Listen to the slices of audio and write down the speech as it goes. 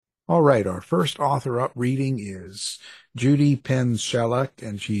All right, our first author up reading is Judy Penz Sheluk,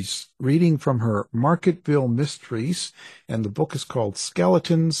 and she's reading from her Marketville Mysteries, and the book is called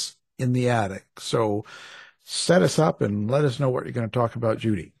Skeletons in the Attic. So set us up and let us know what you're going to talk about,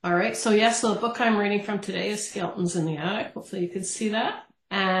 Judy. All right, so yes, the book I'm reading from today is Skeletons in the Attic. Hopefully you can see that.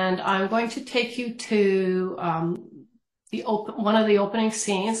 And I'm going to take you to one of the opening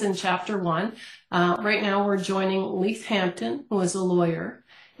scenes in chapter 1. Right now we're joining Leith Hampton, who is a lawyer,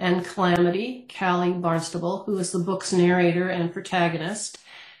 and Calamity, Callie Barnstable, who is the book's narrator and protagonist.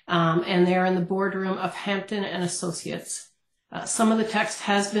 And they're in the boardroom of Hampton and Associates. Some of the text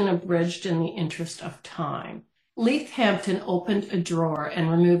has been abridged in the interest of time. Leith Hampton opened a drawer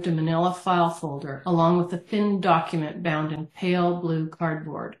and removed a manila file folder along with a thin document bound in pale blue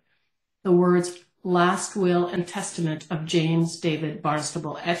cardboard. The words "Last Will and Testament of James David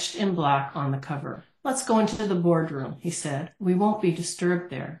Barnstable" etched in black on the cover. "Let's go into the boardroom," he said. "We won't be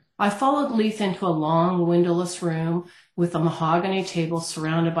disturbed there." I followed Leith into a long, windowless room with a mahogany table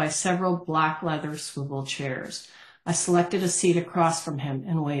surrounded by several black leather swivel chairs. I selected a seat across from him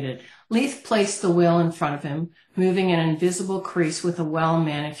and waited. Leith placed the will in front of him, moving an invisible crease with a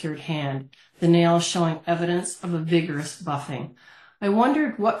well-manicured hand, the nails showing evidence of a vigorous buffing. I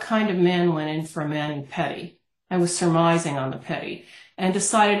wondered what kind of man went in for a mani-pedi. I was surmising on the pedi, and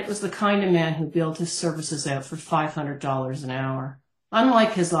decided it was the kind of man who billed his services out for $500 an hour.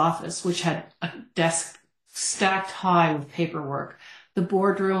 Unlike his office, which had a desk stacked high with paperwork, the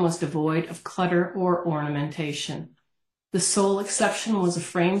boardroom was devoid of clutter or ornamentation. The sole exception was a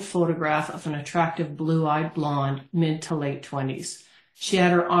framed photograph of an attractive blue-eyed blonde, mid to late 20s. She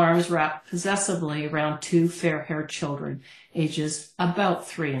had her arms wrapped possessively around two fair-haired children, ages about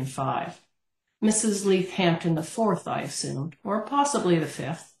 3 and 5. Mrs. Leith Hampton the fourth, I assumed, or possibly the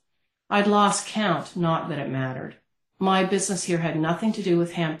fifth. I'd lost count, not that it mattered. My business here had nothing to do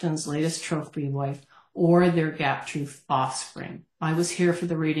with Hampton's latest trophy wife or their gap-toothed offspring. I was here for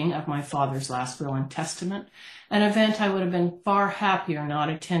the reading of my father's last will and testament, an event I would have been far happier not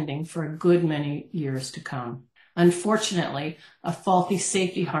attending for a good many years to come. Unfortunately, a faulty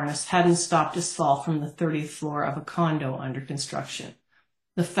safety harness hadn't stopped his fall from the 30th floor of a condo under construction.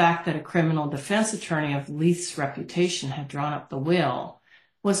 The fact that a criminal defense attorney of Leith's reputation had drawn up the will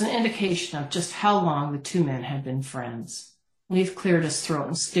was an indication of just how long the two men had been friends. Leith cleared his throat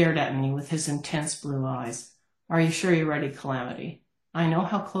and stared at me with his intense blue eyes. "Are you sure you're ready, Calamity? I know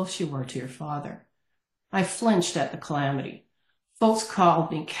how close you were to your father." I flinched at the Calamity. Folks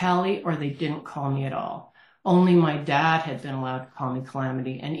called me Callie, or they didn't call me at all. Only my dad had been allowed to call me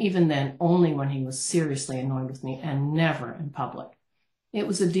Calamity, and even then only when he was seriously annoyed with me, and never in public. It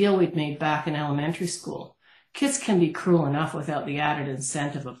was a deal we'd made back in elementary school. Kids can be cruel enough without the added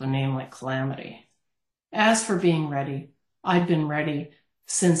incentive of a name like Calamity. As for being ready, I'd been ready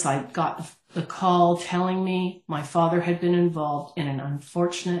since I got the call telling me my father had been involved in an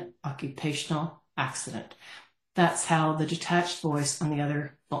unfortunate occupational accident. That's how the detached voice on the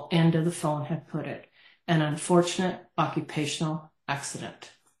other end of the phone had put it. An unfortunate occupational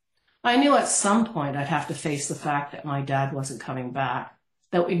accident. I knew at some point I'd have to face the fact that my dad wasn't coming back,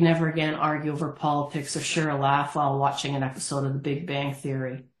 that we'd never again argue over politics or share a laugh while watching an episode of The Big Bang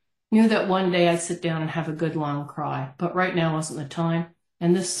Theory. Knew that one day I'd sit down and have a good long cry, but right now wasn't the time,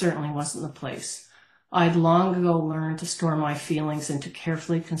 and this certainly wasn't the place. I'd long ago learned to store my feelings into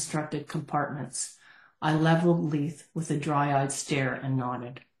carefully constructed compartments. I leveled Leith with a dry-eyed stare and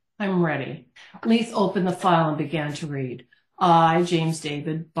nodded. "I'm ready." Leith opened the file and began to read. "I, James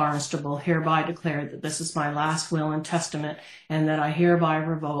David Barnstable, hereby declare that this is my last will and testament, and that I hereby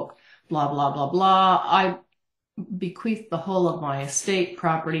revoke blah, blah, blah, blah. I bequeath the whole of my estate,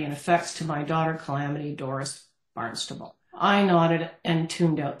 property, and effects to my daughter Calamity Doris Barnstable." I nodded and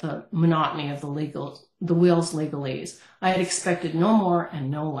tuned out the monotony of the will's legalese. I had expected no more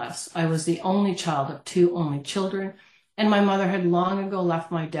and no less. I was the only child of 2 only children, and my mother had long ago left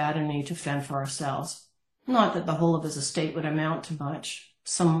my dad and me to fend for ourselves. Not that the whole of his estate would amount to much.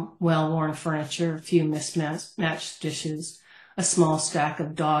 Some well-worn furniture, a few mismatched dishes, a small stack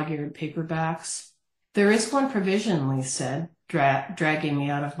of dog-eared paperbacks. "There is one provision," Leith said, dragging me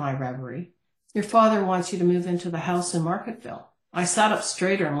out of my reverie. "Your father wants you to move into the house in Marketville." I sat up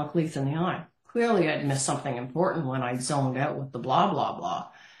straighter and looked Leith in the eye. Clearly I'd missed something important when I'd zoned out with the blah, blah, blah.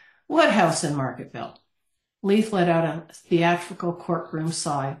 "What house in Marketville?" Leith let out a theatrical courtroom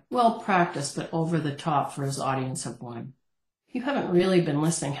sigh, well practiced but over the top for his audience of one. "You haven't really been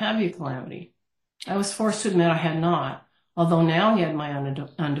listening, have you, Calamity?" I was forced to admit I had not, although now he had my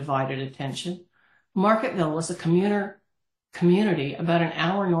undivided attention. Marketville was a community about an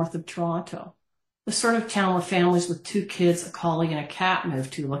hour north of Toronto. The sort of town where families with 2 kids, a collie, and a cat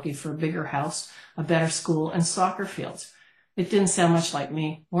moved to looking for a bigger house, a better school, and soccer fields. It didn't sound much like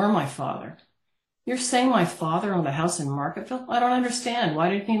me or my father. You're saying my father owned a house in Marketville? I don't understand. Why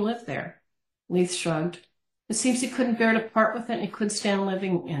didn't he live there? Leith shrugged. It seems he couldn't bear to part with it and he couldn't stand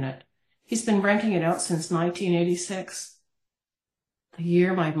living in it. He's been renting it out since 1986. The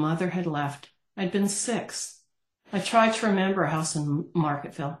year my mother had left. I'd been 6. I tried to remember a house in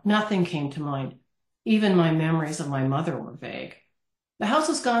Marketville. Nothing came to mind. Even my memories of my mother were vague. The house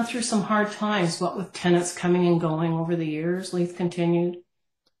has gone through some hard times, what with tenants coming and going over the years, Leith continued.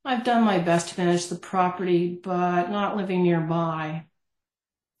 I've done my best to manage the property, but not living nearby.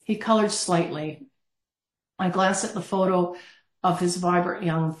 He colored slightly. I glanced at the photo of his vibrant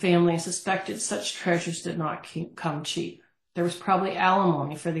young family and suspected such treasures did not come cheap. There was probably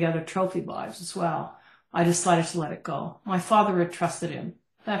alimony for the other trophy wives as well. I decided to let it go. My father had trusted him.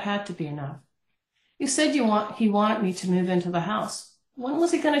 That had to be enough. You said he wanted me to move into the house. When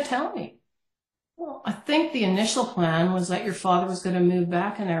was he going to tell me? Well, I think the initial plan was that your father was going to move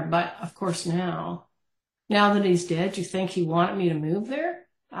back in there, but of course now that he's dead, you think he wanted me to move there?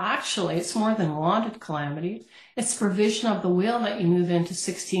 Actually, it's more than wanted, Calamity. It's provision of the will that you move into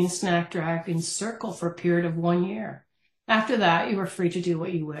 16 Snapdragon Circle for a period of 1 year. After that, you are free to do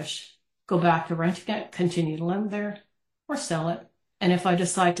what you wish. Go back to renting it, continue to live there, or sell it. And if I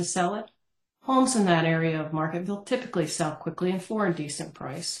decide to sell it, homes in that area of Marketville typically sell quickly and for a decent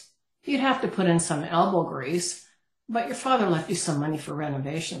price. You'd have to put in some elbow grease, but your father left you some money for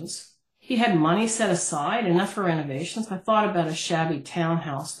renovations. He had money set aside, enough for renovations. I thought about a shabby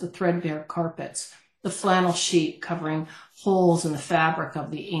townhouse, the threadbare carpets, the flannel sheet covering holes in the fabric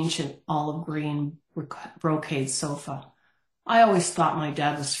of the ancient olive green brocade sofa. I always thought my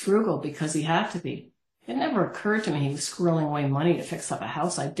dad was frugal because he had to be. It never occurred to me he was squirreling away money to fix up a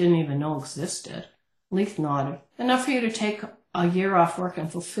house I didn't even know existed. Leith nodded. Enough for you to take a year off work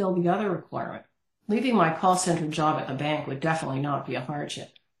and fulfill the other requirement. Leaving my call center job at the bank would definitely not be a hardship.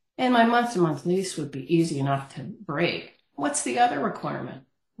 And my month-to-month lease would be easy enough to break. What's the other requirement?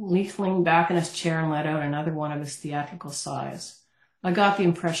 Leith leaned back in his chair and let out another one of his theatrical sighs. I got the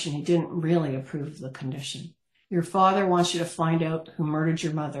impression he didn't really approve of the condition. Your father wants you to find out who murdered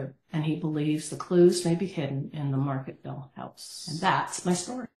your mother, and he believes the clues may be hidden in the Marketville house. And that's my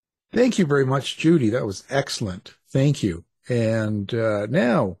story. Thank you very much, Judy. That was excellent. Thank you. And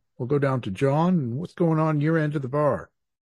now we'll go down to John. What's going on your end of the bar?